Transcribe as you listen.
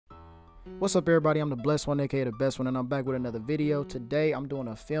What's up, everybody? I'm the blessed one, aka the best one, and I'm back with another video. Today I'm doing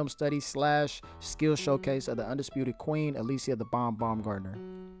a film study slash skill showcase of the undisputed queen, Alycia Baumgardner.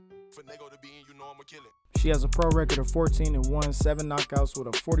 She has a pro record of 14-1, 7 knockouts with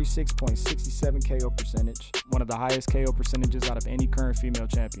a 46.67 KO percentage, one of the highest KO percentages out of any current female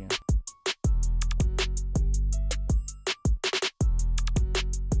champion.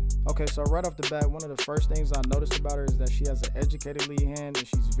 Okay, so right off the bat, one of the first things I noticed about her is that she has an educated lead hand and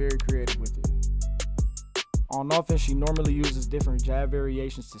she's very creative with it. On offense, she normally uses different jab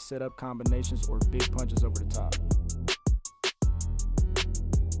variations to set up combinations or big punches over the top.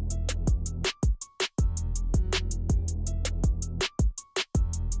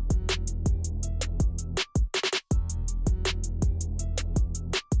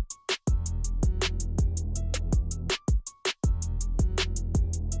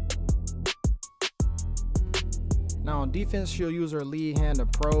 Now on defense, she'll use her lead hand to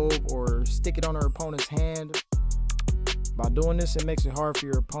probe or stick it on her opponent's hand. By doing this, it makes it hard for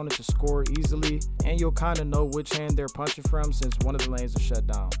your opponent to score easily, and you'll kind of know which hand they're punching from since one of the lanes is shut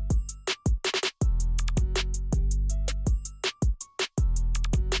down.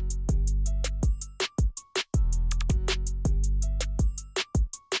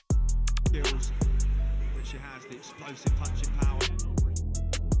 She has the explosive punching power.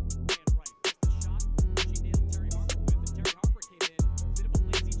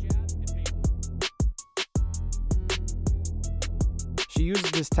 She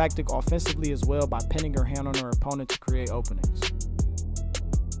uses this tactic offensively as well by pinning her hand on her opponent to create openings.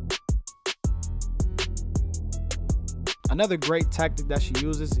 Another great tactic that she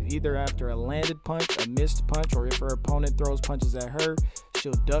uses is either after a landed punch, a missed punch, or if her opponent throws punches at her,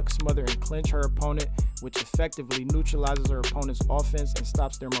 she'll duck, smother, and clinch her opponent, which effectively neutralizes her opponent's offense and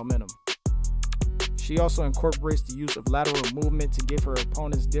stops their momentum. She also incorporates the use of lateral movement to give her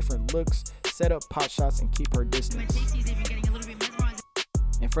opponents different looks, set up pot shots, and keep her distance.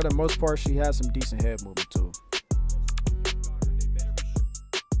 And for the most part, she has some decent head movement too.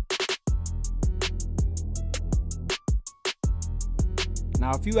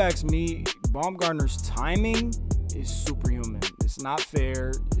 Now, if you ask me, Baumgardner's timing is superhuman. It's not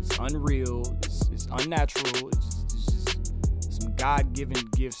fair. It's unreal. It's unnatural. It's just some God-given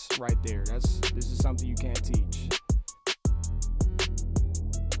gifts right there. This is something you can't teach.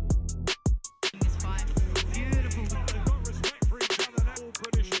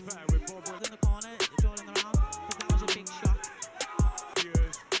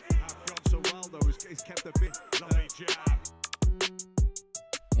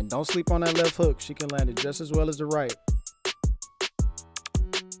 And don't sleep on that left hook. She can land it just as well as the right.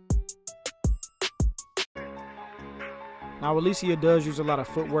 Now, Alycia does use a lot of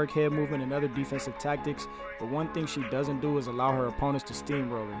footwork, head movement, and other defensive tactics, but one thing she doesn't do is allow her opponents to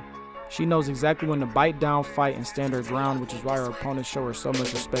steamroll her. She knows exactly when to bite down, fight, and stand her ground, which is why her opponents show her so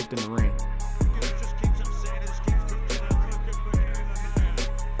much respect in the ring.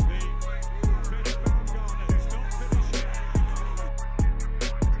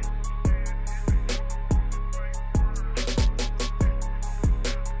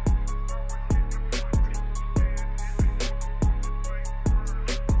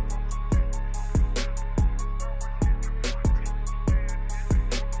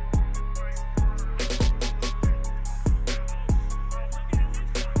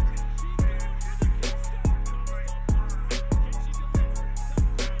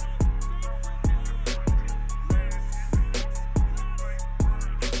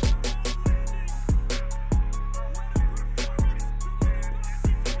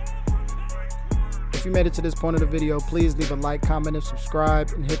 If you made it to this point of the video, please leave a like, comment, and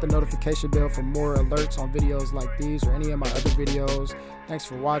subscribe, and hit the notification bell for more alerts on videos like these or any of my other videos. Thanks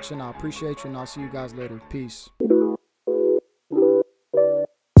for watching. I appreciate you, and I'll see you guys later. Peace.